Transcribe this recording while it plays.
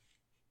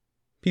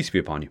Peace be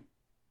upon you.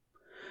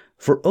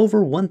 For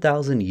over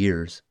 1,000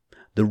 years,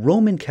 the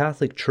Roman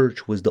Catholic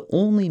Church was the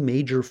only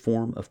major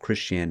form of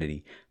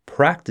Christianity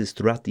practiced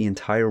throughout the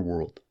entire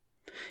world.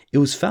 It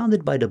was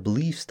founded by the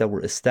beliefs that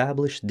were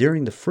established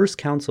during the First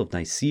Council of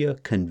Nicaea,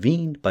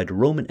 convened by the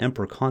Roman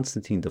Emperor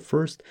Constantine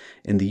I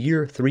in the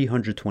year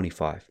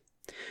 325.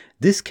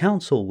 This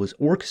council was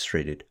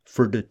orchestrated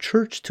for the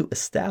Church to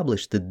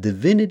establish the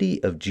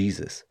divinity of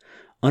Jesus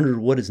under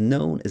what is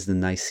known as the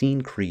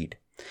Nicene Creed.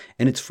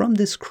 And it's from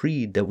this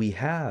creed that we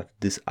have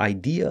this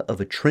idea of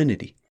a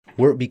Trinity,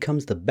 where it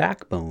becomes the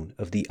backbone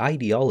of the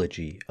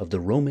ideology of the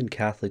Roman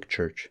Catholic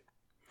Church.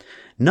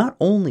 Not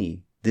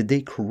only did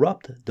they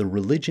corrupt the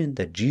religion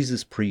that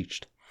Jesus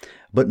preached,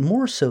 but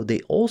more so,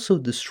 they also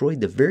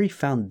destroyed the very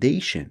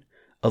foundation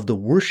of the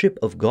worship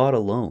of God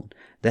alone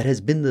that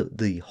has been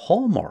the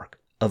hallmark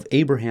of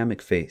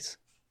Abrahamic faith.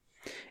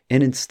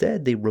 And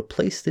instead, they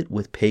replaced it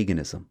with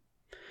paganism.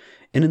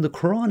 And in the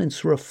Quran, in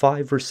Surah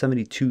 5, verse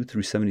 72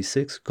 through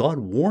 76, God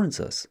warns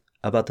us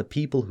about the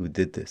people who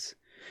did this.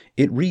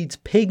 It reads,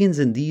 "Pagans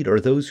indeed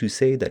are those who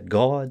say that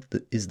God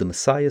is the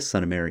Messiah,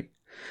 son of Mary.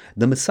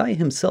 The Messiah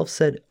himself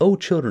said, 'O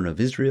children of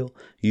Israel,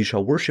 you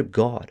shall worship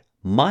God,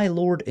 my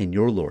Lord and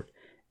your Lord.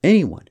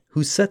 Anyone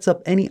who sets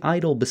up any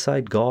idol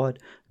beside God,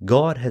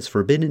 God has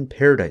forbidden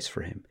paradise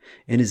for him,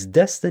 and his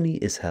destiny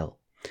is hell.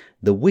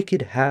 The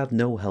wicked have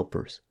no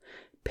helpers.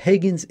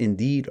 Pagans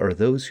indeed are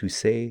those who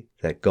say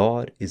that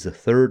God is a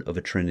third of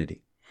a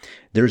Trinity.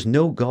 There is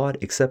no God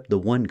except the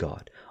one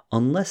God.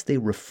 Unless they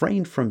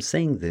refrain from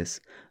saying this,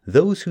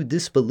 those who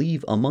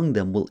disbelieve among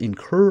them will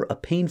incur a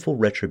painful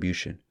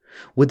retribution.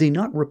 Would they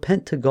not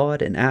repent to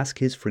God and ask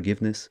his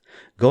forgiveness?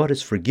 God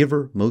is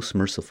forgiver, most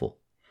merciful.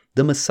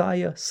 The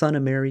Messiah, son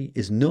of Mary,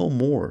 is no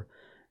more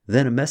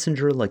than a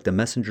messenger like the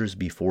messengers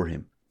before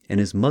him, and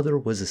his mother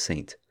was a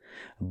saint.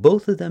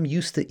 Both of them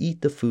used to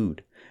eat the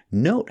food.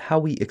 Note how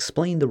we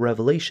explain the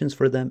revelations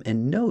for them,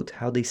 and note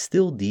how they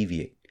still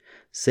deviate.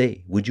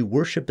 Say, would you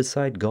worship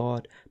beside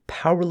God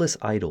powerless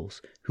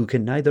idols who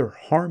can neither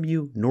harm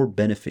you nor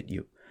benefit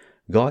you?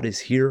 God is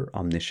here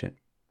omniscient."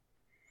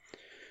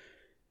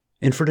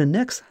 And for the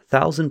next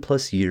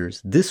 1,000+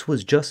 years, this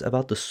was just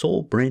about the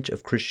sole branch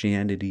of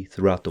Christianity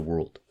throughout the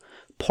world.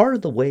 Part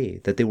of the way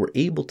that they were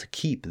able to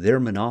keep their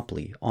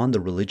monopoly on the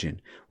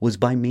religion was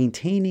by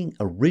maintaining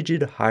a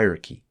rigid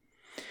hierarchy.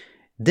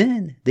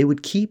 Then they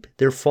would keep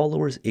their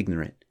followers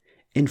ignorant.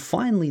 And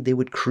finally, they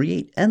would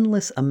create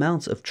endless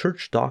amounts of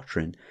church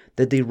doctrine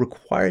that they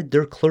required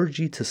their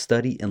clergy to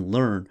study and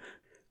learn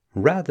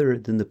rather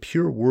than the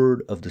pure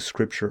word of the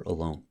scripture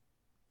alone.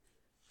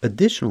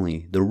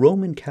 Additionally, the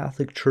Roman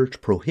Catholic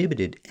Church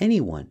prohibited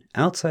anyone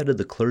outside of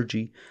the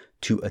clergy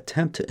to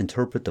attempt to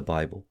interpret the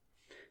Bible.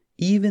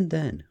 Even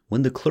then,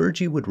 when the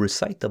clergy would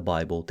recite the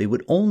Bible, they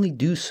would only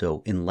do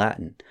so in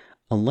Latin,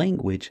 a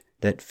language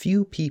that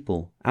few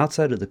people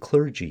outside of the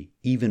clergy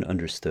even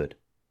understood.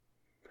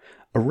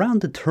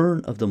 Around the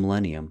turn of the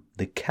millennium,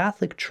 the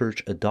Catholic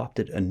Church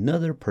adopted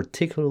another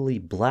particularly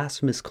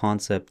blasphemous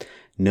concept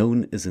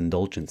known as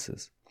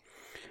indulgences.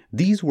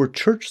 These were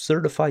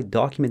church-certified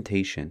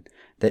documentation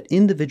that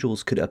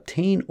individuals could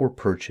obtain or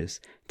purchase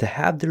to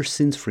have their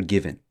sins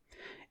forgiven,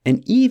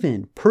 and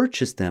even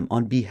purchase them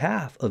on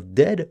behalf of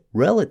dead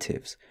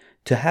relatives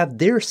to have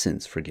their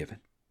sins forgiven.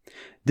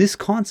 This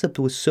concept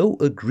was so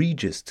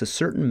egregious to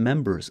certain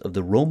members of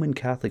the Roman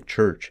Catholic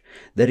Church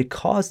that it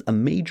caused a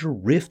major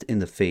rift in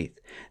the faith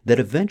that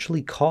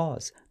eventually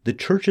caused the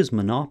Church's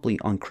monopoly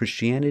on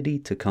Christianity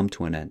to come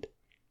to an end.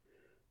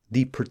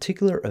 The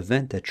particular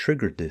event that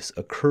triggered this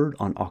occurred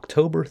on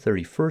October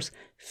 31st,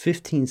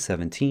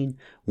 1517,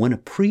 when a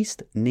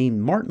priest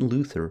named Martin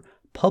Luther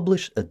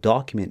published a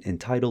document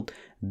entitled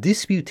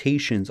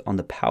Disputations on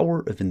the Power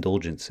of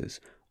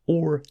Indulgences,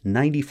 or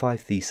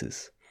 95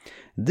 Theses.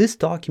 This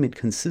document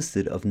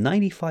consisted of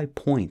 95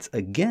 points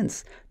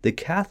against the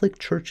Catholic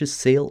Church's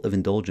sale of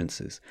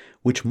indulgences,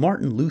 which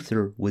Martin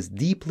Luther was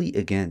deeply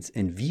against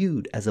and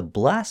viewed as a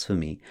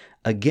blasphemy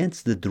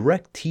against the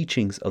direct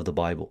teachings of the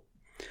Bible.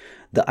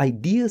 The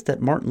ideas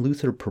that Martin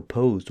Luther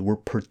proposed were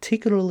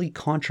particularly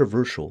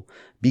controversial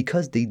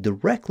because they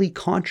directly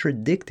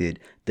contradicted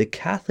the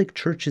Catholic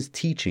Church's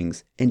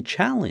teachings and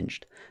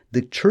challenged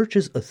the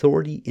Church's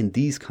authority in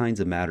these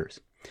kinds of matters.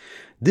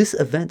 This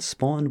event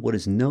spawned what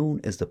is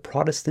known as the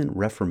Protestant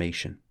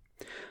Reformation.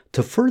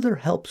 To further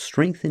help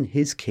strengthen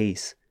his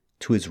case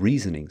to his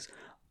reasonings,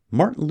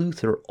 Martin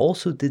Luther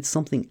also did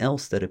something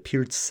else that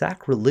appeared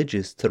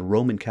sacrilegious to the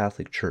Roman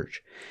Catholic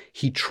Church.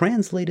 He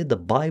translated the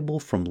Bible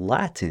from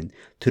Latin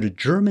to the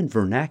German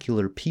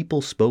vernacular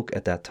people spoke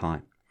at that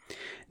time.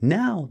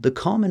 Now, the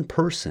common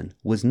person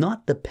was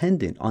not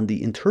dependent on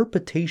the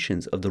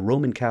interpretations of the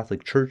Roman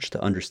Catholic Church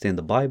to understand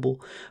the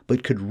Bible,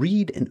 but could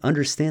read and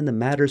understand the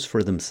matters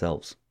for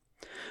themselves.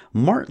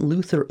 Martin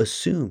Luther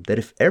assumed that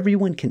if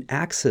everyone can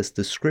access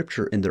the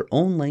scripture in their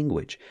own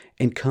language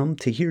and come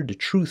to hear the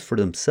truth for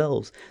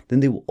themselves,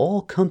 then they will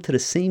all come to the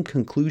same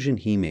conclusion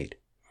he made.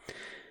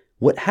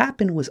 What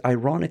happened was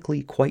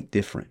ironically quite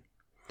different.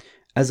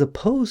 As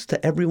opposed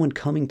to everyone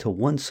coming to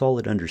one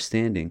solid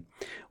understanding,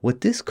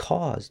 what this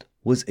caused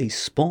was a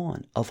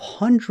spawn of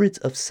hundreds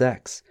of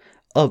sects,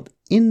 of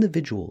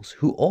individuals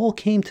who all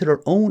came to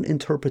their own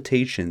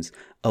interpretations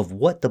of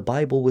what the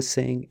Bible was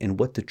saying and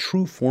what the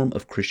true form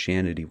of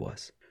Christianity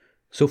was.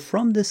 So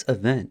from this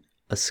event,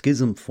 a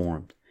schism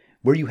formed,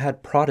 where you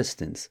had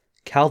Protestants,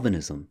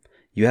 Calvinism,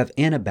 you have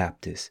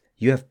Anabaptists,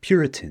 you have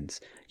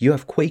Puritans, you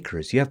have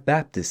Quakers, you have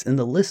Baptists, and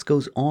the list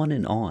goes on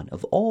and on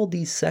of all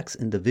these sects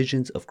and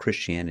divisions of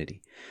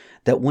Christianity.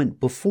 That when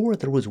before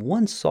there was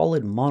one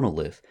solid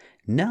monolith,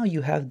 now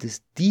you have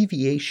this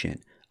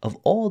deviation of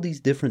all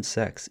these different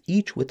sects,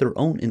 each with their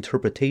own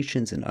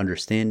interpretations and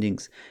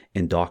understandings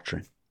and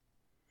doctrine.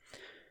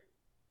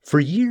 For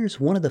years,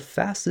 one of the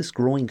fastest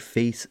growing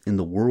faiths in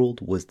the world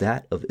was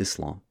that of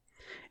Islam.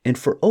 And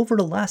for over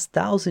the last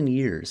 1,000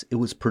 years, it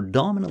was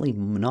predominantly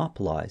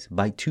monopolized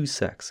by two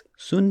sects,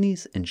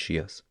 Sunnis and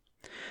Shias.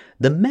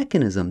 The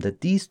mechanism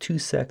that these two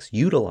sects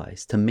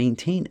utilized to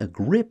maintain a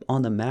grip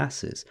on the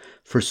masses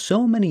for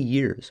so many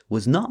years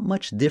was not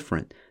much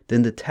different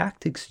than the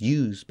tactics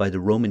used by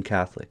the Roman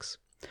Catholics.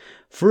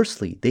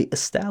 Firstly, they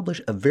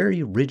established a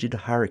very rigid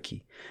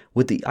hierarchy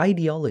with the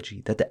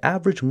ideology that the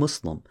average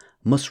Muslim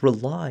must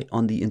rely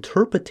on the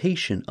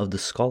interpretation of the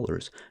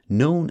scholars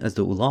known as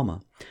the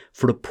ulama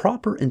for the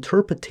proper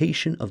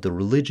interpretation of the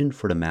religion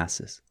for the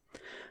masses.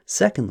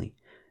 Secondly,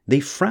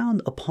 they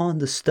frowned upon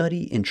the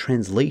study and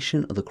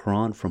translation of the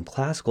Quran from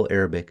classical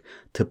Arabic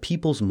to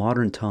people's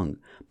modern tongue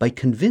by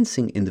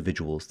convincing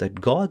individuals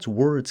that God's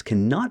words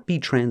cannot be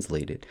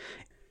translated,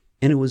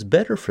 and it was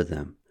better for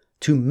them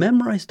to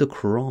memorize the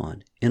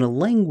Quran in a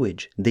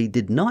language they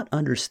did not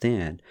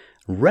understand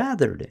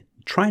rather than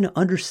trying to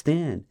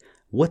understand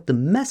what the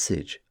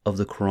message of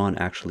the Quran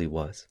actually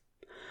was.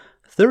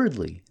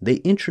 Thirdly, they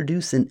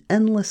introduced an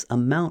endless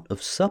amount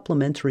of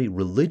supplementary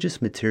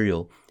religious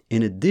material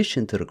in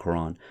addition to the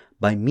Quran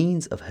by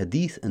means of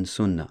Hadith and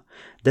Sunnah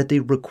that they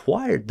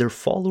required their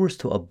followers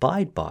to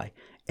abide by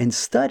and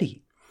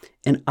study.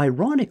 And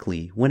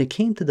ironically, when it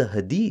came to the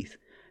Hadith,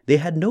 they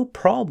had no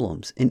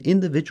problems in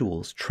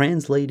individuals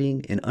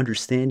translating and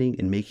understanding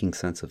and making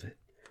sense of it.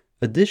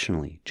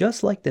 Additionally,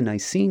 just like the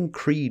Nicene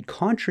Creed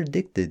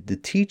contradicted the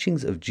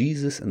teachings of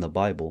Jesus in the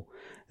Bible,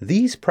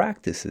 these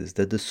practices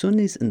that the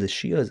Sunnis and the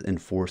Shias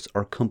enforce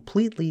are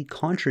completely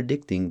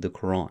contradicting the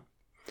Quran.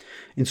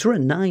 In Surah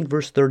 9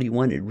 verse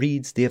 31 it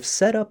reads, "They have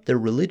set up their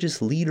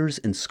religious leaders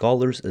and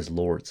scholars as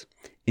lords,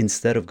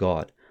 instead of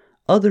God.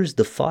 Others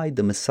defied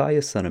the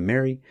Messiah, son of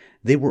Mary.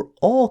 They were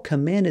all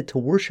commanded to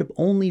worship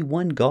only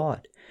one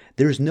God.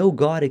 There is no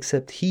God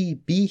except He,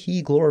 be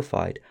He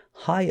glorified,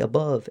 high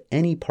above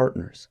any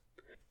partners."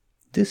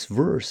 This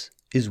verse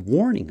is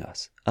warning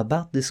us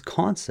about this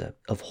concept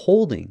of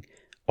holding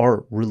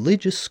our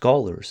religious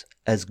scholars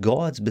as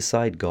gods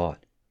beside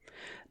God.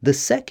 The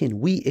second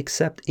we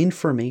accept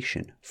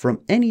information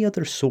from any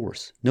other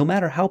source, no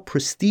matter how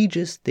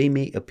prestigious they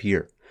may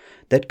appear,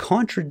 that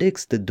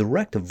contradicts the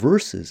direct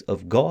verses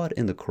of God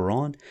in the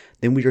Quran,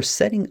 then we are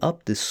setting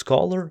up this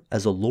scholar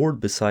as a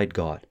Lord beside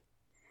God.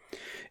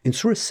 In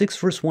Surah 6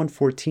 verse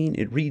 114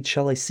 it reads,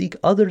 "Shall I seek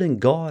other than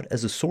God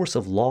as a source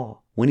of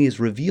law when He has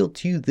revealed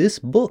to you this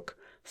book,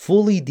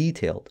 fully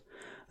detailed?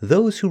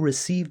 Those who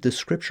receive the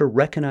scripture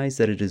recognize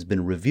that it has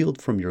been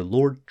revealed from your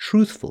Lord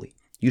truthfully.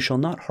 You shall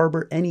not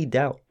harbor any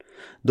doubt.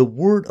 The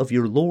word of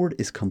your Lord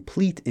is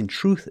complete in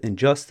truth and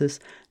justice.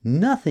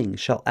 Nothing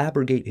shall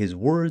abrogate His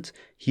words.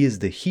 He is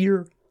the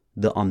hearer,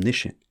 the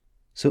omniscient."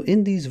 So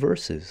in these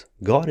verses,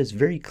 God is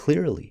very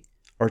clearly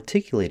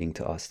articulating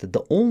to us that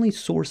the only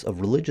source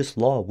of religious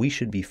law we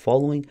should be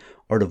following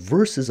are the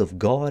verses of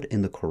God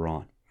in the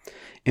Quran.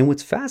 And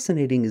what's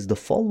fascinating is the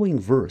following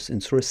verse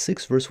in Surah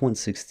 6 verse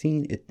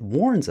 116, it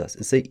warns us,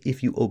 it says,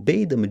 "If you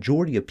obey the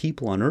majority of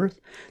people on earth,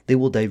 they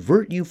will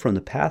divert you from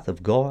the path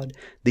of God.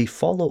 They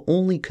follow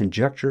only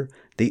conjecture,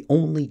 they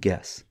only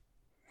guess."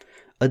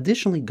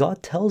 Additionally,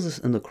 God tells us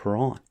in the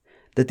Quran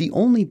that the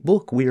only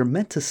book we are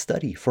meant to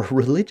study for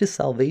religious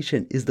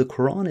salvation is the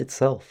Quran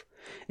itself.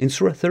 In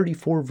Surah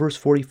 34 verse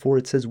 44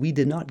 it says, "We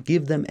did not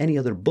give them any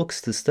other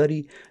books to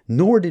study,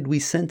 nor did we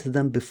send to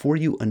them before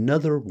you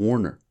another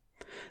warner."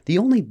 The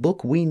only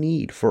book we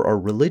need for our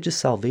religious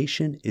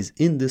salvation is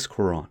in this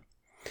Quran.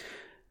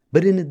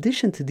 But in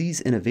addition to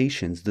these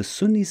innovations, the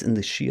Sunnis and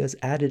the Shias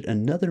added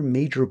another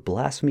major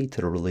blasphemy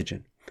to the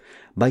religion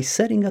by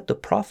setting up the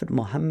Prophet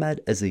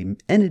Muhammad as an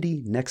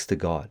entity next to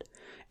God.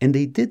 And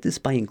they did this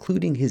by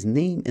including his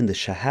name in the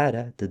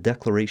Shahada, the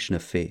declaration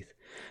of faith.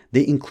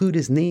 They include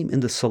his name in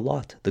the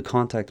Salat, the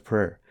contact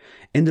prayer,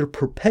 and their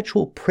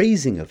perpetual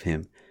praising of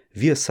him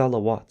via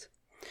salawat.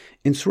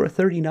 In Surah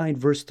 39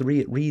 verse 3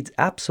 it reads,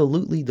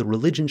 "Absolutely the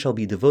religion shall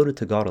be devoted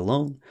to God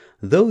alone.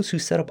 Those who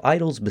set up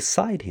idols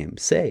beside Him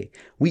say,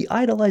 we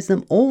idolize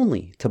them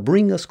only to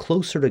bring us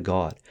closer to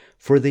God,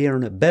 for they are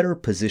in a better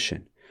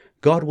position.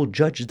 God will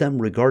judge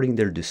them regarding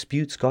their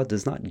disputes. God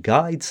does not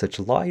guide such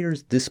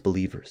liars,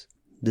 disbelievers."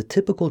 The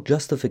typical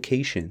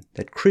justification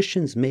that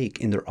Christians make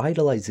in their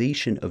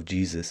idolization of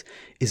Jesus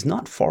is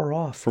not far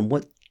off from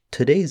what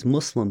today's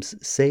Muslims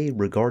say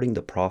regarding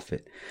the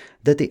Prophet,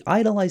 that they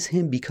idolize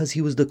him because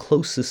he was the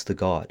closest to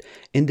God,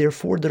 and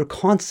therefore they're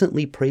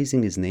constantly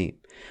praising his name.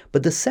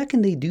 But the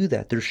second they do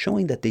that, they're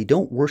showing that they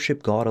don't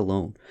worship God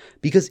alone.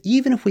 Because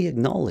even if we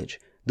acknowledge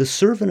the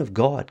servant of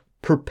God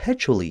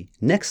perpetually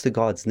next to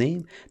God's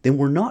name, then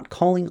we're not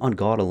calling on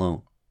God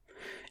alone.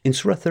 In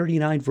Surah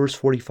 39 verse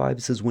 45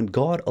 it says, when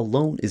God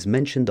alone is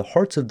mentioned, the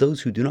hearts of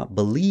those who do not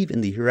believe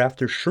in the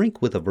hereafter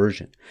shrink with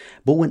aversion.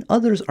 But when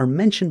others are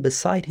mentioned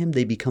beside him,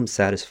 they become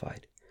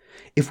satisfied.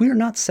 If we are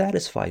not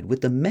satisfied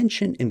with the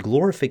mention and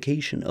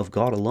glorification of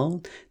God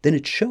alone, then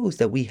it shows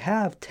that we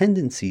have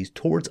tendencies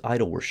towards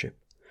idol worship.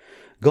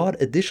 God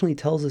additionally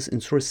tells us in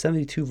Surah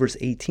 72 verse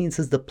 18,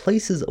 says, the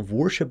places of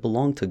worship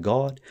belong to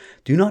God.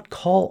 Do not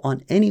call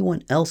on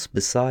anyone else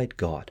beside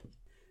God.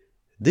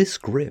 This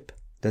grip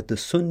that the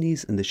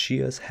Sunnis and the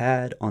Shias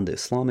had on the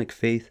Islamic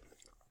faith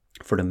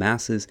for the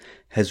masses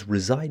has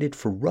resided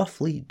for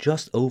roughly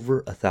just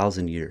over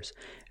 1,000 years,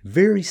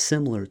 very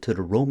similar to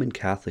the Roman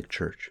Catholic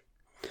Church.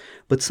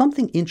 But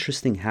something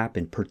interesting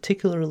happened,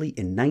 particularly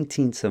in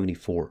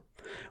 1974,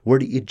 where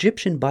the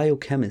Egyptian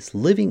biochemist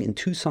living in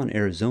Tucson,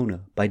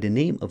 Arizona, by the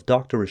name of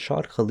Dr.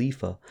 Rashad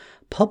Khalifa,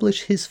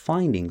 published his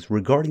findings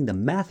regarding the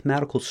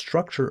mathematical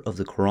structure of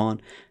the Quran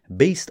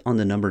based on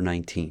the number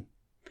 19.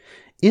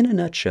 In a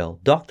nutshell,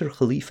 Dr.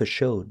 Khalifa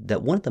showed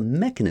that one of the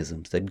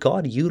mechanisms that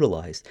God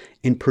utilized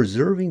in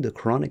preserving the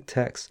Quranic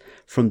text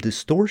from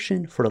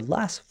distortion for the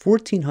last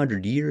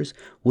 1400 years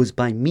was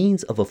by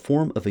means of a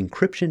form of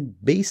encryption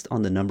based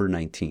on the number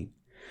 19.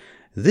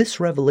 This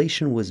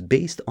revelation was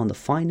based on the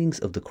findings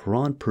of the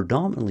Quran,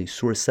 predominantly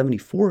Surah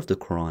 74 of the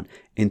Quran,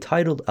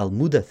 entitled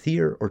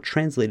Al-Mudathir, or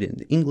translated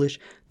in English,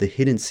 the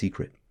hidden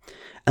secret.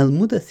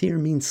 Al-Mudathir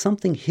means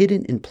something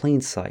hidden in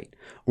plain sight,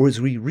 or as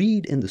we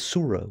read in the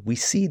surah, we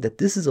see that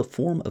this is a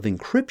form of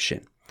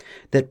encryption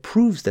that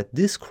proves that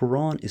this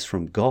Quran is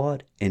from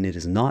God and it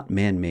is not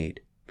man-made.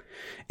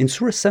 In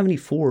Surah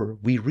 74,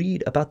 we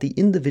read about the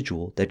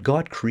individual that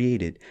God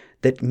created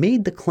that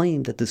made the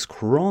claim that this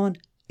Quran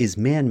is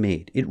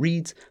man-made. It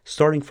reads,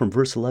 starting from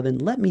verse 11,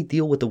 let me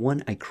deal with the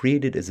one I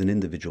created as an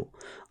individual.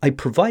 I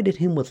provided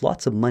him with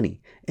lots of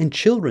money and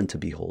children to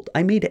behold.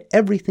 I made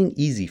everything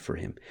easy for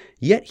him.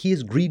 Yet he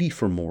is greedy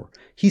for more.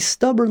 He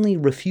stubbornly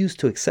refused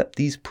to accept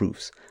these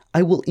proofs.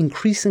 I will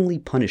increasingly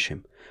punish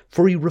him.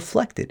 For he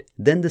reflected,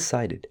 then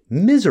decided.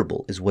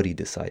 Miserable is what he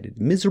decided.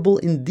 Miserable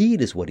indeed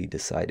is what he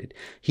decided.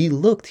 He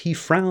looked, he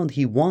frowned,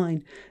 he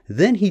whined.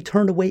 Then he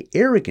turned away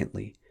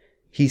arrogantly.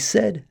 He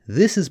said,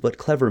 this is but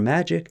clever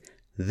magic.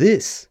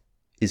 This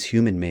is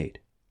human-made.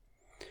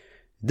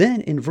 Then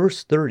in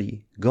verse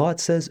 30, God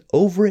says,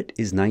 over it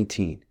is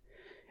 19.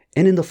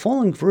 And in the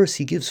following verse,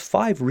 he gives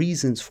 5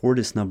 reasons for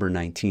this number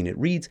 19. It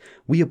reads,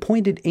 we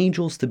appointed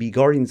angels to be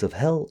guardians of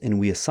hell, and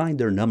we assigned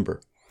their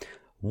number.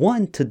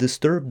 1, to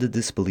disturb the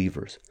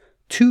disbelievers.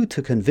 2,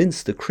 to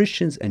convince the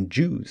Christians and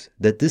Jews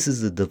that this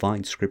is the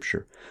divine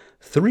scripture.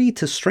 3,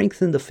 to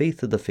strengthen the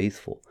faith of the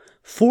faithful.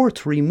 4,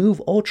 to remove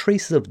all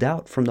traces of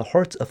doubt from the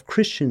hearts of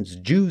Christians,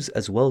 Jews,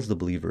 as well as the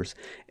believers.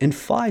 And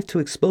 5, to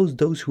expose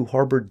those who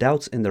harbor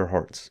doubts in their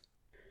hearts.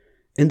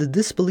 And the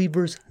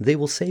disbelievers, they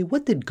will say,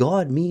 what did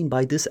God mean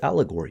by this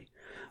allegory?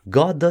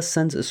 God thus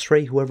sends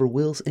astray whoever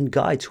wills and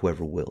guides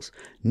whoever wills.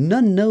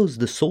 None knows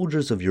the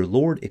soldiers of your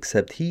Lord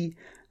except he.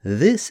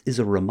 This is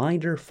a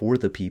reminder for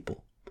the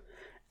people.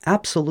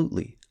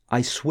 Absolutely.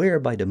 I swear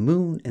by the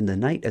moon and the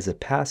night as it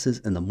passes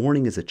and the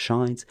morning as it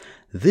shines.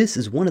 This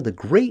is one of the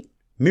great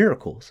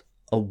miracles,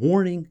 a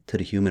warning to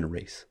the human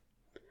race.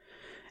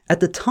 At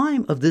the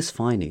time of this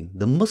finding,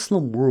 the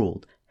Muslim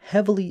world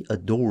heavily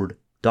adored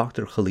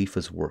Dr.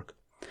 Khalifa's work.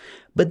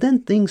 But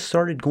then things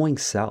started going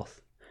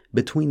south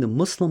between the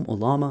Muslim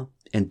ulama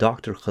and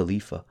Dr.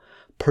 Khalifa,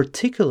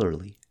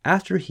 particularly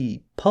after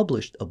he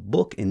published a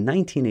book in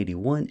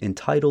 1981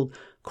 entitled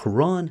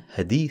Quran,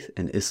 Hadith,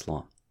 and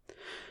Islam,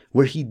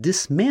 where he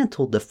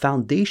dismantled the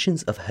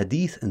foundations of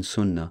Hadith and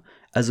Sunnah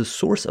as a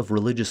source of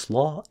religious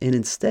law and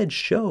instead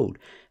showed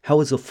how,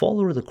 as a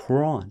follower of the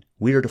Quran,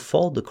 we are to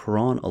follow the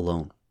Quran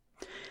alone.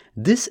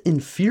 This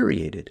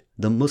infuriated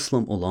the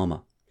Muslim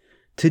ulama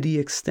to the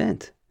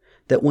extent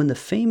that when the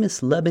famous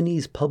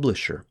Lebanese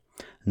publisher,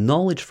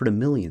 Knowledge for the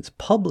Millions,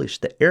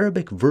 published the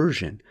Arabic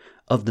version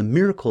of the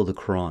Miracle of the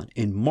Quran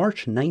in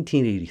March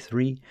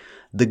 1983,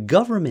 the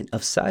government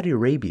of Saudi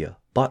Arabia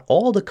bought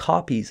all the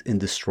copies and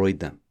destroyed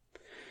them.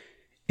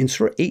 In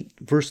Surah 8,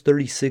 verse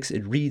 36,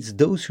 it reads,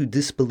 those who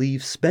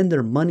disbelieve spend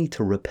their money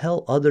to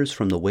repel others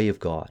from the way of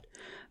God.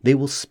 They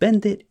will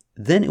spend it,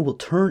 then it will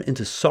turn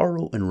into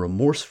sorrow and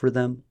remorse for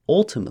them.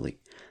 Ultimately,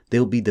 they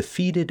will be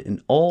defeated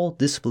and all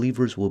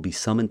disbelievers will be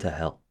summoned to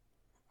hell.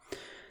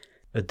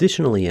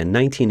 Additionally, in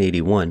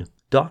 1981,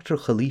 Dr.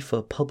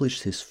 Khalifa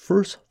published his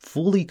first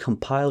fully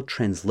compiled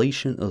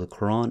translation of the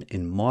Quran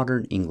in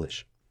modern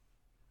English.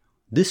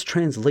 This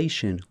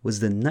translation was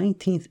the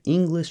 19th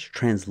English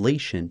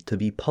translation to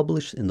be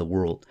published in the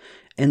world,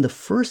 and the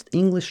first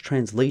English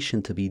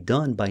translation to be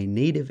done by a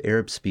native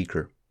Arab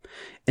speaker.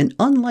 And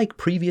unlike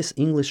previous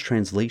English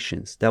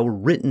translations that were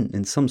written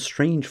in some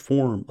strange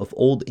form of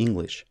Old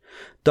English,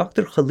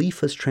 Dr.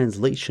 Khalifa's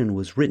translation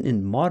was written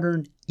in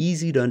modern,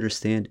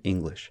 easy-to-understand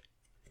English.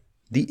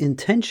 The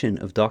intention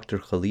of Dr.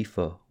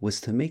 Khalifa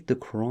was to make the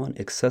Quran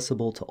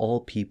accessible to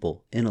all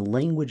people in a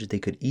language they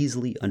could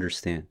easily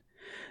understand.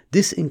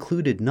 This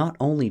included not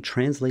only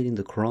translating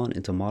the Quran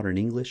into modern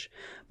English,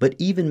 but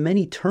even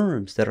many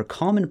terms that are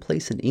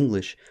commonplace in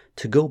English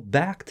to go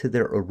back to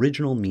their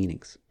original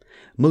meanings.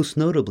 Most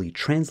notably,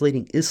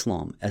 translating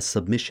Islam as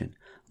submission,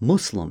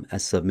 Muslim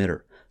as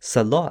submitter,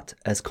 Salat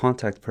as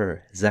contact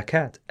prayer,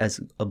 Zakat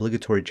as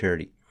obligatory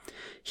charity.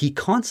 He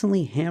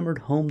constantly hammered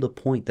home the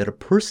point that a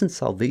person's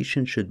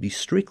salvation should be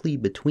strictly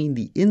between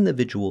the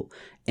individual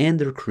and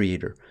their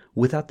creator,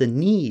 without the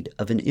need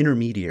of an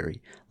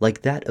intermediary,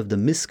 like that of the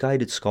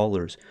misguided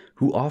scholars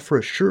who offer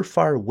a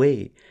surefire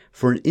way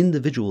for an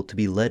individual to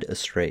be led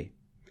astray.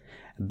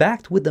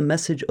 Backed with the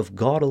message of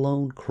God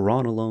alone,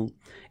 Quran alone,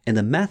 and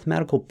the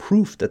mathematical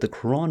proof that the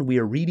Quran we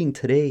are reading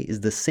today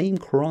is the same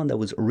Quran that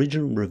was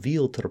originally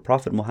revealed to the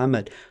Prophet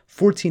Muhammad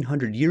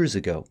 1400 years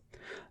ago,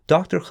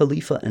 Dr.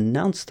 Khalifa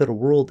announced to the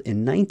world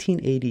in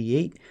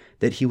 1988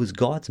 that he was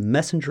God's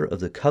messenger of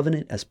the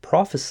covenant as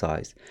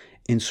prophesied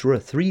in Surah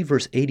 3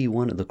 verse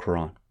 81 of the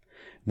Quran,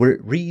 where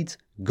it reads,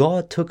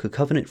 God took a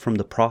covenant from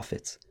the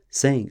prophets,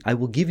 saying, I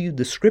will give you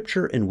the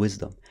scripture and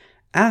wisdom.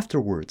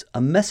 Afterwards,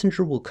 a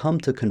messenger will come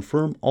to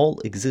confirm all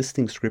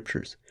existing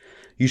scriptures.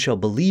 You shall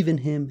believe in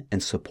him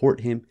and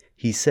support him.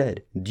 He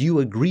said, do you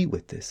agree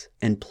with this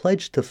and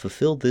pledge to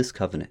fulfill this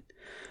covenant?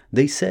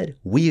 They said,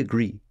 we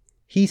agree.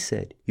 He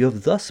said, you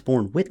have thus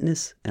borne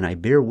witness, and I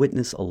bear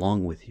witness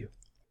along with you.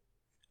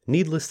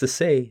 Needless to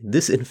say,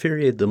 this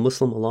infuriated the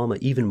Muslim ulama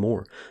even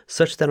more,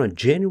 such that on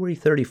January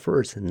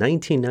 31st,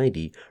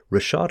 1990,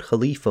 Rashad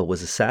Khalifa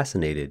was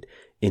assassinated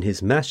in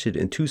his masjid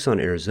in Tucson,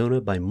 Arizona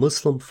by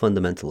Muslim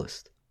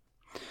fundamentalists.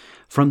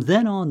 From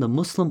then on, the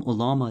Muslim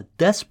ulama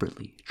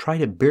desperately tried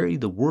to bury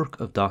the work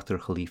of Dr.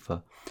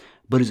 Khalifa,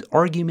 but his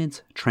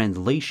arguments,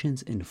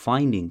 translations, and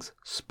findings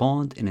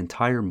spawned an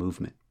entire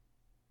movement.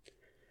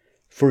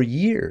 For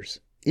years,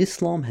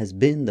 Islam has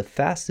been the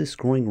fastest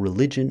growing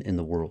religion in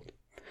the world.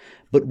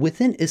 But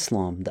within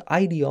Islam, the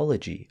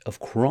ideology of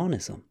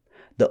Quranism,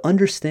 the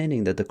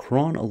understanding that the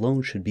Quran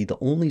alone should be the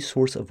only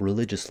source of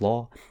religious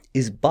law,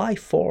 is by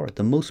far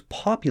the most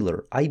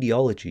popular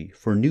ideology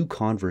for new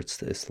converts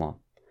to Islam.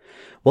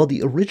 While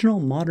the original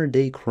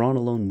modern-day Quran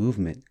alone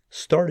movement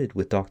started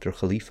with Dr.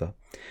 Khalifa,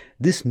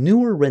 this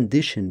newer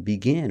rendition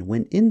began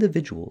when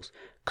individuals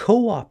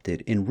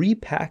co-opted and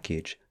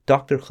repackaged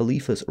Dr.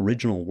 Khalifa's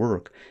original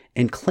work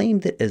and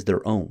claimed it as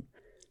their own.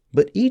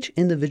 But each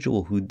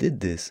individual who did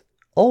this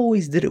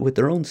always did it with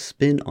their own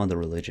spin on the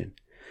religion.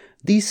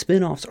 These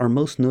spin-offs are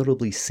most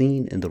notably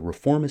seen in the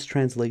Reformist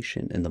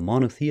translation and the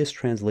monotheist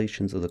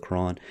translations of the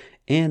Quran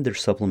and their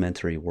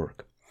supplementary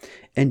work.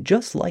 And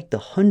just like the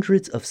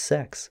hundreds of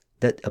sects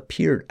that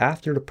appeared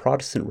after the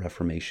Protestant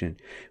Reformation,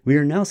 we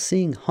are now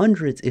seeing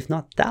hundreds, if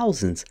not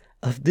thousands,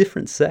 of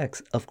different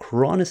sects of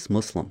Quranist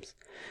Muslims.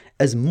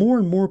 As more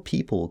and more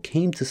people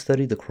came to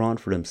study the Quran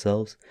for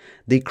themselves,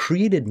 they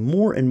created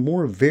more and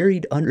more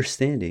varied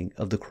understanding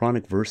of the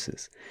Quranic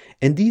verses,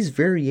 and these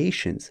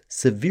variations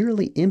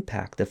severely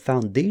impact the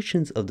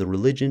foundations of the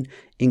religion,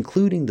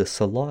 including the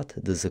Salat,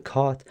 the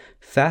Zakat,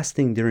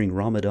 fasting during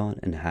Ramadan,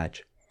 and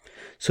Hajj.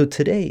 So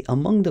today,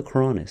 among the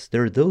Quranists,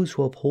 there are those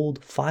who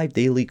uphold 5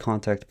 daily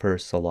contact prayer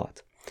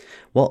Salat,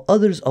 while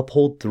others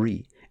uphold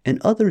 3, and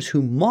others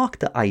who mock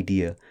the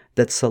idea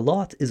that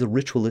Salat is a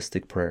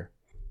ritualistic prayer.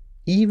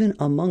 Even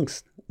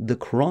amongst the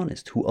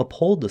Quranists who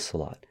uphold the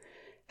Salat,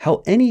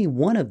 how any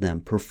one of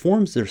them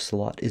performs their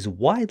Salat is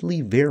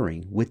widely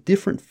varying, with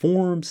different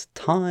forms,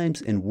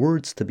 times, and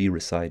words to be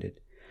recited.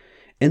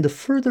 And the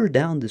further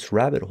down this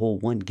rabbit hole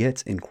one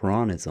gets in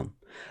Quranism,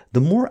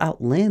 the more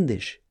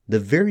outlandish the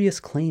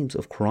various claims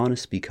of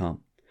Quranists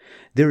become.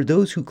 There are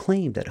those who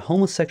claim that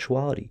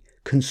homosexuality,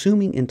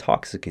 consuming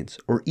intoxicants,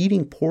 or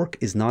eating pork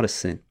is not a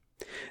sin.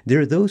 There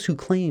are those who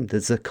claim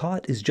that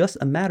zakat is just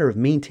a matter of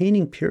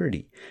maintaining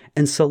purity,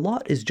 and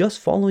salat is just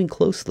following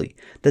closely,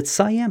 that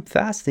Siyam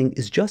fasting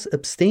is just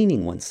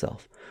abstaining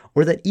oneself,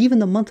 or that even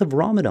the month of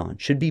Ramadan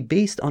should be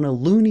based on a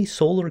lunar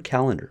solar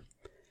calendar.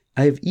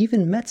 I have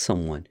even met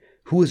someone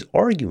who is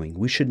arguing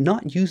we should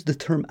not use the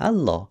term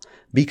Allah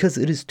because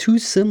it is too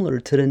similar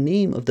to the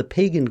name of the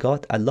pagan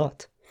god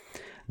Allat.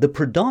 The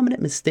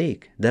predominant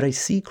mistake that I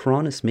see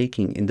Quranists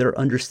making in their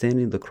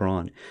understanding of the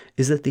Quran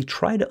is that they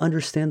try to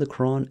understand the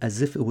Quran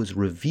as if it was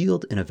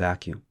revealed in a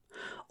vacuum,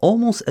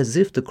 almost as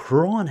if the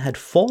Quran had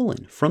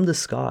fallen from the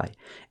sky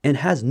and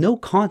has no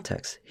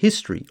context,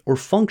 history, or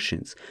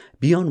functions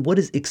beyond what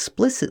is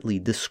explicitly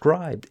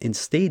described and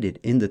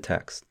stated in the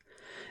text.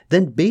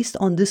 Then, based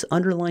on this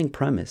underlying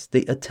premise,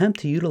 they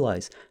attempt to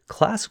utilize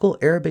classical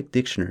Arabic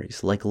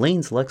dictionaries like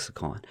Lane's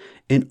lexicon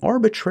and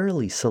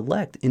arbitrarily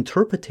select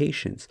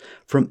interpretations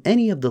from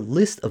any of the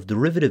list of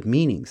derivative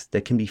meanings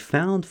that can be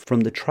found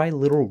from the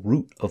triliteral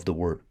root of the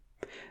word.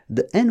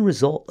 The end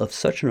result of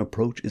such an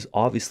approach is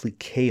obviously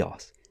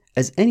chaos,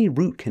 as any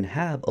root can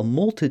have a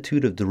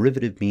multitude of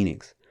derivative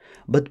meanings.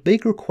 But the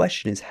bigger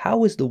question is,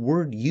 how is the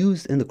word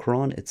used in the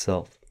Quran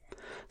itself?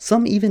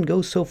 Some even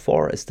go so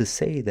far as to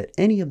say that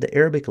any of the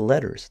Arabic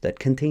letters that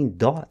contain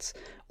dots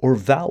or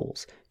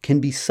vowels can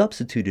be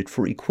substituted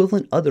for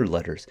equivalent other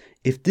letters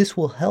if this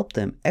will help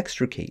them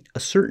extricate a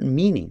certain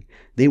meaning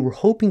they were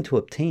hoping to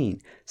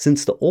obtain,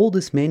 since the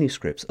oldest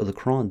manuscripts of the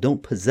Quran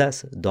don't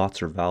possess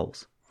dots or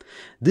vowels.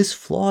 This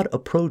flawed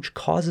approach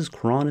causes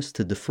Quranists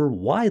to differ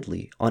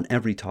widely on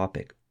every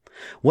topic.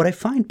 What I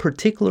find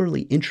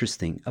particularly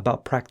interesting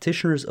about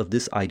practitioners of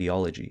this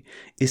ideology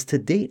is to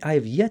date I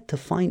have yet to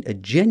find a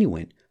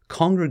genuine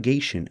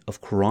congregation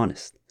of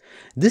Quranists.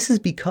 This is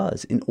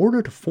because in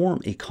order to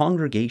form a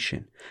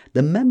congregation,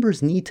 the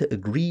members need to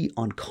agree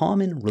on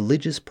common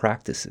religious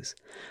practices.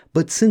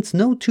 But since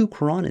no two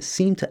Quranists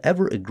seem to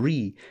ever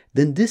agree,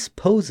 then this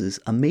poses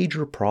a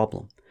major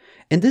problem.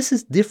 And this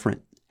is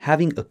different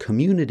having a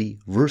community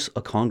versus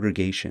a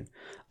congregation.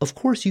 Of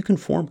course, you can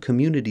form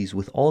communities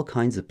with all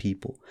kinds of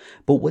people,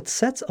 but what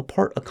sets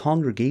apart a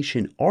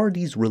congregation are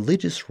these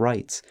religious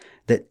rites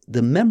that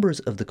the members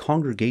of the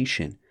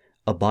congregation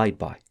abide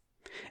by.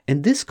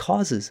 And this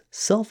causes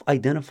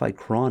self-identified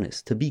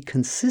Quranists to be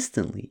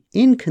consistently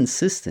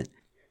inconsistent,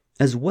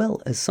 as well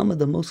as some of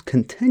the most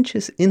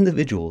contentious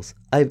individuals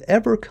I've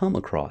ever come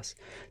across,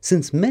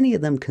 since many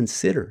of them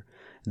consider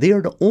they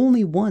are the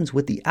only ones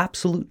with the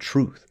absolute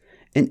truth,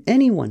 and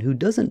anyone who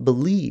doesn't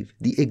believe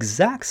the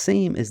exact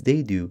same as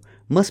they do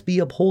must be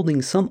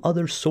upholding some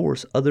other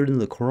source other than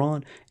the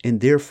Quran and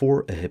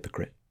therefore a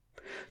hypocrite.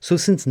 So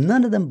since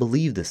none of them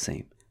believe the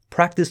same,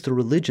 practice the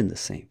religion the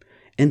same,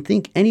 and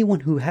think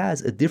anyone who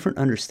has a different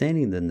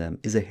understanding than them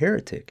is a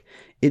heretic,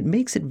 it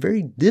makes it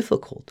very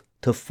difficult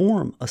to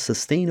form a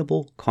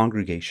sustainable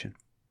congregation.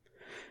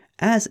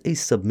 As a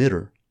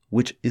submitter,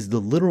 which is the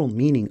literal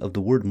meaning of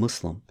the word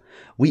Muslim,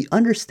 we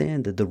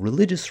understand that the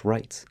religious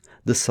rites,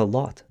 the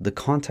salat, the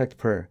contact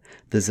prayer,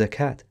 the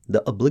zakat,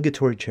 the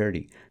obligatory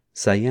charity,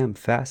 Siyam,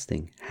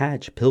 fasting,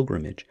 Hajj,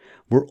 pilgrimage,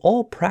 were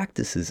all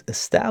practices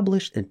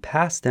established and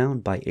passed down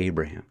by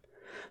Abraham,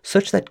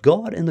 such that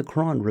God in the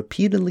Quran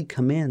repeatedly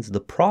commands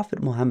the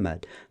Prophet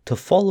Muhammad to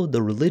follow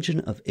the religion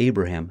of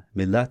Abraham,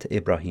 Millat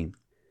Ibrahim.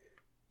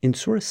 In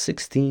Surah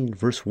 16,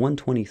 verse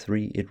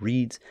 123, it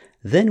reads,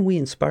 "Then we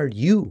inspired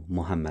you,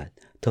 Muhammad,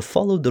 to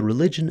follow the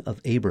religion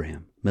of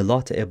Abraham,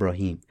 Millat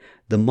Ibrahim,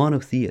 the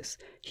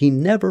monotheist. He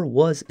never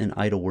was an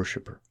idol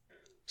worshipper."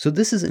 So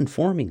this is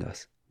informing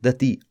us that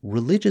the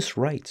religious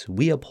rites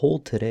we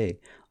uphold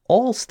today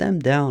all stem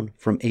down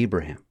from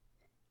Abraham.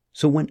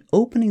 So when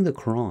opening the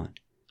Quran,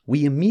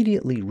 we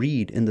immediately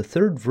read in the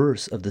 3rd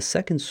verse of the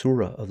 2nd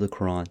surah of the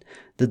Quran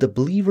that the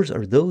believers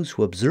are those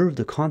who observe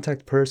the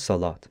contact prayer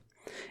salat.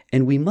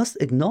 And we must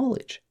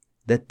acknowledge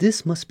that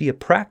this must be a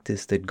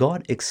practice that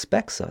God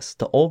expects us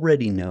to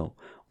already know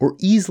or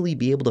easily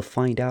be able to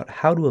find out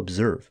how to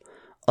observe.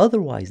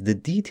 Otherwise, the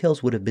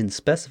details would have been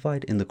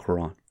specified in the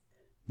Quran.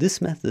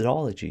 This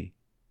methodology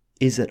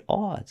is at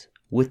odds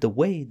with the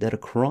way that a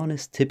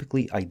Quranist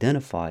typically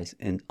identifies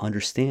and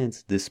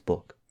understands this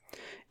book.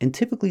 And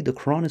typically the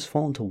Quranists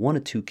fall into one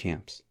of two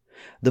camps.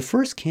 The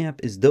first camp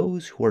is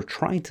those who are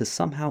trying to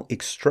somehow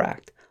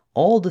extract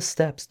all the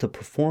steps to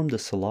perform the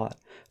salat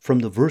from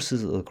the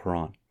verses of the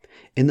Quran.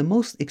 In the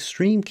most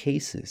extreme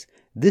cases,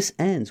 this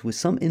ends with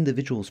some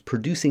individuals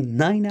producing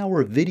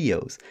 9-hour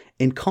videos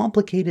and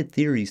complicated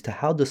theories to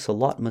how the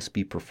salat must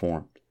be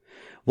performed.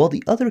 While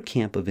the other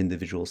camp of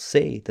individuals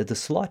say that the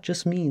salat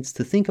just means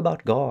to think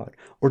about God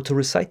or to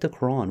recite the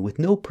Quran with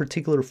no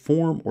particular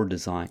form or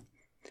design.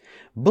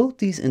 Both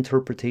these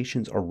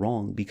interpretations are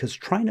wrong because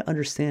trying to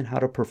understand how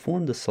to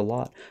perform the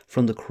salat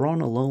from the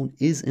Quran alone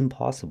is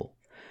impossible.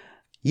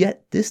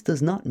 Yet this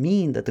does not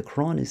mean that the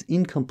Quran is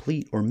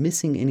incomplete or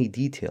missing any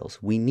details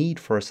we need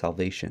for our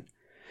salvation.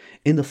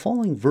 In the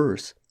following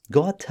verse,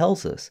 God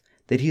tells us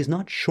that He is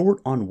not short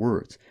on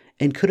words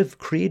and could have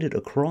created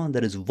a Quran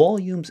that is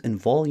volumes and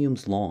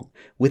volumes long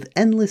with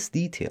endless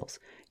details,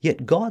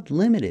 yet God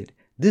limited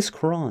this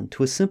Quran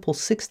to a simple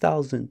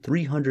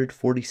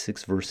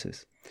 6,346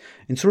 verses.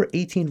 In Surah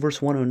 18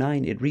 verse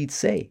 109 it reads,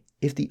 "Say,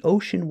 if the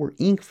ocean were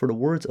ink for the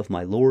words of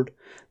my Lord,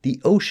 the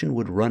ocean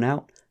would run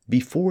out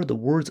before the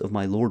words of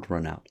my Lord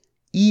run out,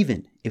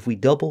 even if we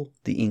double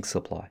the ink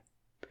supply."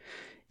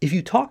 If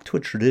you talk to a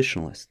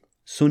traditionalist,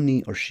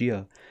 Sunni or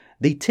Shia,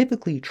 they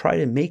typically try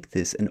to make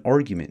this an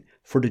argument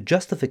for the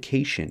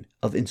justification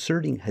of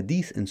inserting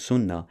hadith and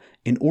sunnah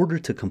in order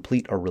to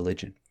complete our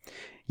religion.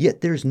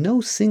 Yet there's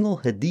no single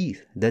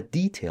hadith that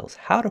details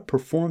how to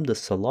perform the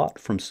salat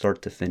from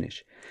start to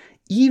finish.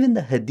 Even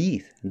the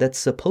hadith that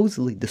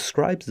supposedly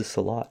describes the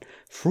salat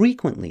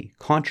frequently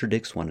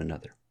contradicts one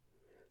another.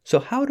 So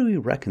how do we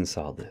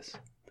reconcile this?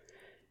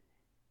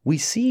 We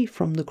see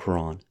from the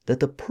Quran that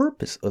the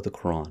purpose of the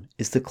Quran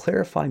is to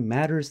clarify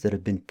matters that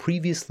have been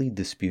previously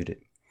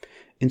disputed.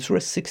 In Surah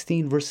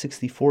 16 verse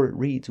 64 it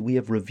reads, "We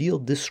have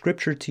revealed this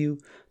scripture to you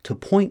to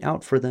point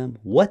out for them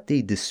what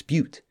they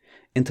dispute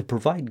and to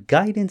provide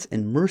guidance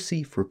and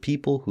mercy for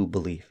people who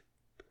believe."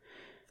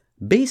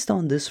 Based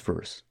on this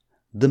verse,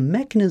 The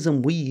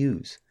mechanism we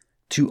use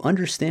to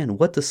understand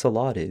what the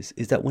salat is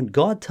that when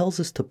God tells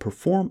us to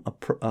perform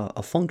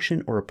a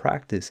function or a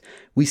practice,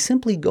 we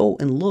simply go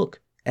and look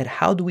at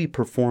how do we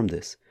perform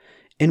this.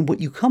 And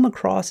what you come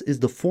across is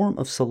the form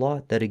of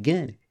salat that,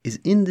 again, is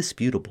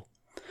indisputable.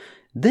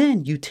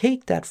 Then you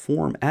take that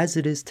form as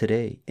it is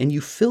today and you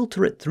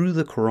filter it through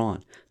the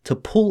Quran to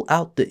pull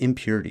out the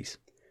impurities.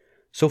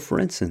 So for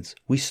instance,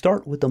 we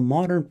start with the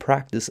modern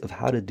practice of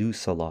how to do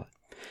salat.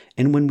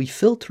 And when we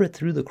filter it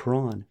through the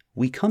Quran,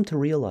 we come to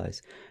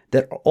realize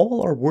that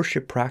all our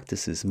worship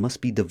practices must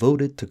be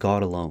devoted to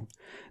God alone,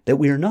 that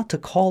we are not to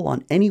call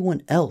on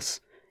anyone else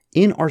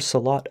in our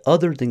salat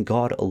other than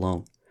God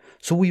alone.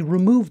 So we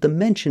remove the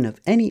mention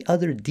of any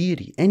other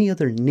deity, any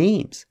other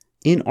names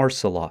in our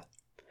salat.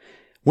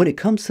 When it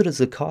comes to the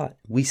zakat,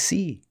 we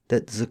see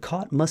that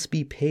zakat must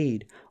be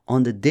paid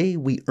on the day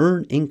we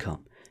earn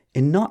income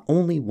and not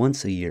only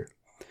once a year.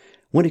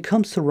 When it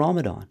comes to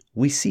Ramadan,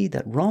 we see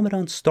that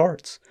Ramadan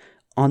starts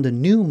on the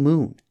new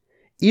moon,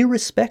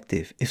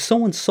 irrespective if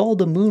someone saw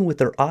the moon with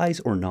their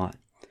eyes or not.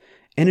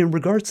 And in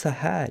regards to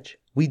Hajj,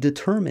 we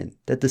determine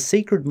that the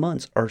sacred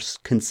months are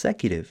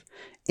consecutive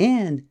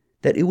and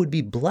that it would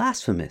be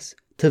blasphemous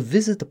to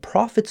visit the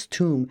Prophet's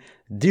tomb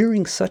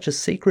during such a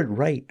sacred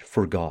rite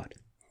for God.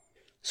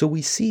 So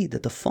we see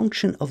that the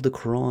function of the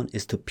Quran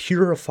is to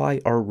purify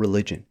our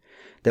religion.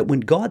 That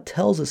when God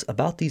tells us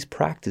about these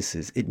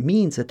practices, it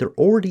means that they're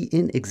already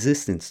in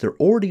existence, they're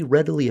already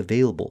readily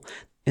available,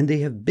 and they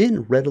have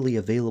been readily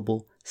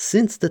available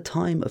since the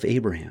time of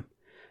Abraham.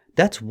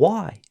 That's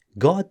why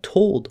God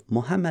told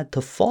Muhammad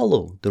to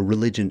follow the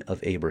religion of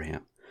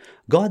Abraham.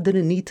 God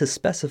didn't need to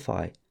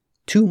specify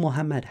to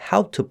Muhammad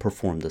how to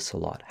perform the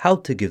salat, how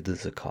to give the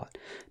zakat,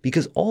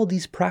 because all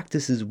these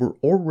practices were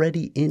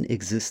already in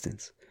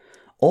existence.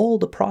 All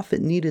the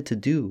Prophet needed to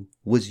do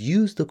was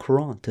use the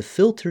Quran to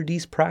filter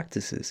these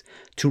practices,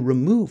 to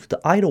remove the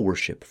idol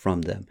worship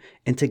from them,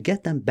 and to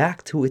get them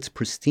back to its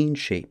pristine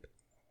shape.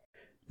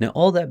 Now,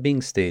 all that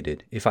being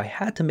stated, if I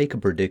had to make a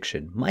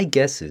prediction, my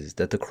guess is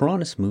that the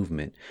Quranist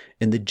movement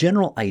and the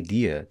general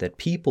idea that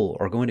people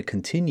are going to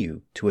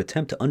continue to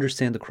attempt to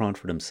understand the Quran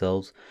for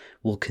themselves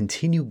will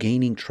continue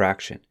gaining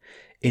traction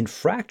in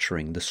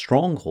fracturing the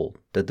stronghold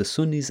that the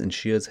Sunnis and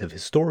Shias have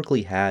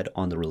historically had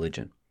on the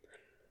religion.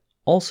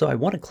 Also, I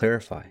want to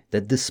clarify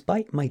that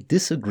despite my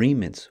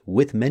disagreements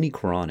with many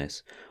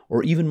Quranists,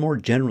 or even more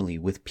generally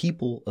with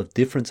people of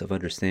difference of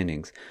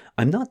understandings,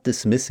 I'm not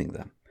dismissing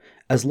them.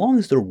 As long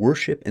as their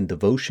worship and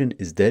devotion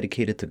is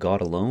dedicated to God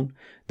alone,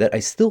 that I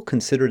still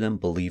consider them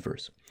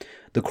believers.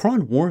 The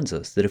Quran warns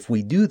us that if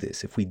we do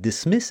this, if we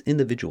dismiss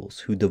individuals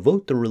who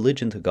devote their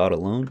religion to God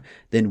alone,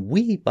 then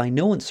we, by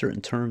no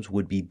uncertain terms,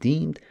 would be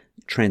deemed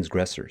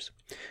transgressors.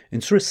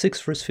 In Surah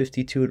 6 verse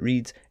 52 it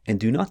reads, "And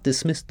do not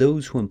dismiss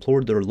those who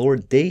implore their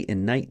Lord day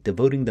and night,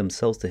 devoting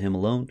themselves to Him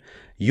alone.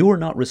 You are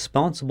not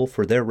responsible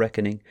for their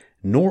reckoning,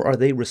 nor are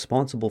they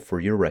responsible for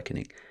your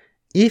reckoning.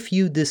 If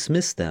you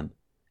dismiss them,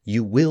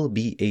 you will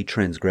be a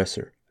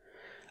transgressor."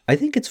 I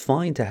think it's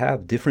fine to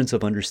have difference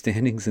of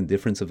understandings and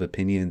difference of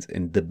opinions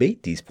and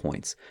debate these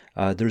points.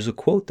 There's a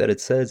quote that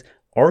it says,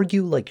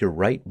 "Argue like you're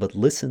right, but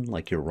listen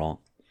like you're wrong."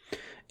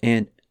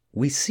 And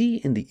we see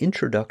in the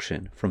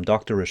introduction from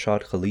Dr.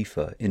 Rashad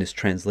Khalifa in his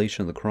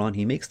translation of the Quran,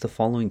 he makes the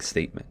following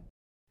statement.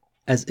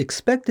 As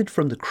expected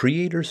from the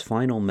Creator's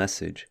final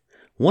message,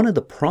 one of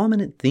the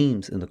prominent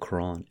themes in the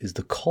Quran is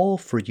the call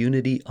for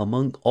unity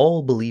among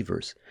all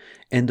believers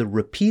and the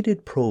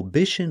repeated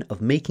prohibition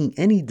of making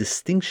any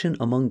distinction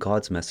among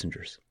God's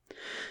messengers.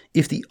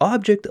 If the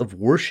object of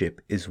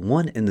worship is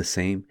one and the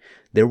same,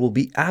 there will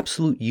be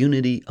absolute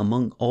unity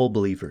among all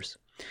believers.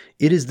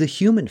 It is the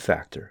human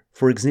factor,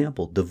 for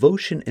example,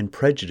 devotion and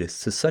prejudice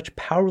to such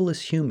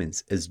powerless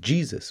humans as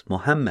Jesus,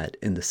 Muhammad,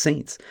 and the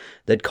saints,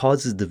 that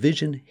causes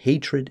division,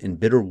 hatred, and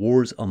bitter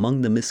wars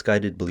among the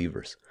misguided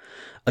believers.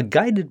 A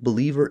guided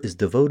believer is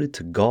devoted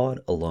to God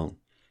alone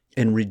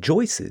and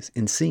rejoices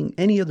in seeing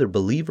any other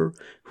believer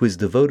who is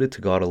devoted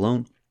to God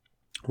alone,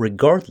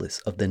 regardless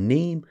of the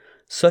name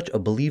such a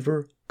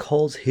believer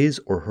calls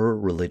his or her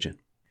religion.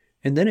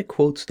 And then it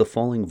quotes the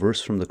following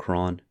verse from the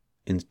Quran.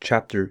 In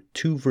chapter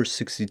 2 verse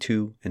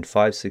 62 and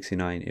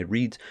 569 it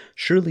reads,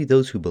 "Surely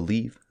those who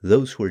believe,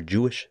 those who are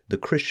Jewish, the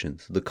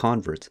Christians, the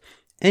converts,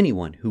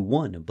 anyone who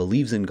 1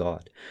 believes in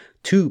God,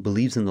 2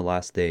 believes in the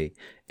last day,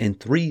 and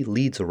 3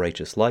 leads a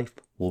righteous life,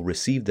 will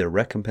receive their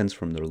recompense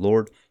from their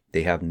Lord.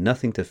 They have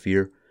nothing to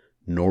fear,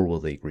 nor will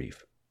they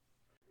grieve."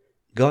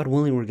 God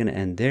willing, we're going to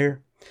end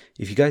there.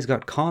 If you guys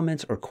got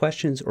comments or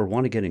questions or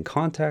want to get in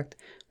contact,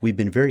 we've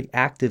been very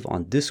active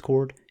on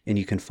Discord, and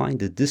you can find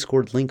the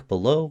Discord link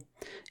below.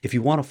 If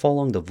you want to follow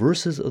along the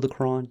verses of the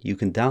Quran, you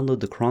can download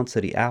the Quran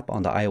Study app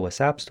on the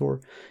iOS App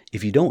Store.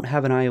 If you don't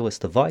have an iOS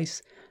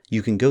device,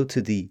 you can go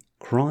to the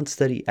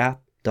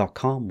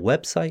QuranStudyApp.com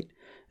website.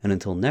 And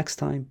until next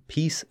time,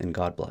 peace and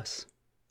God bless.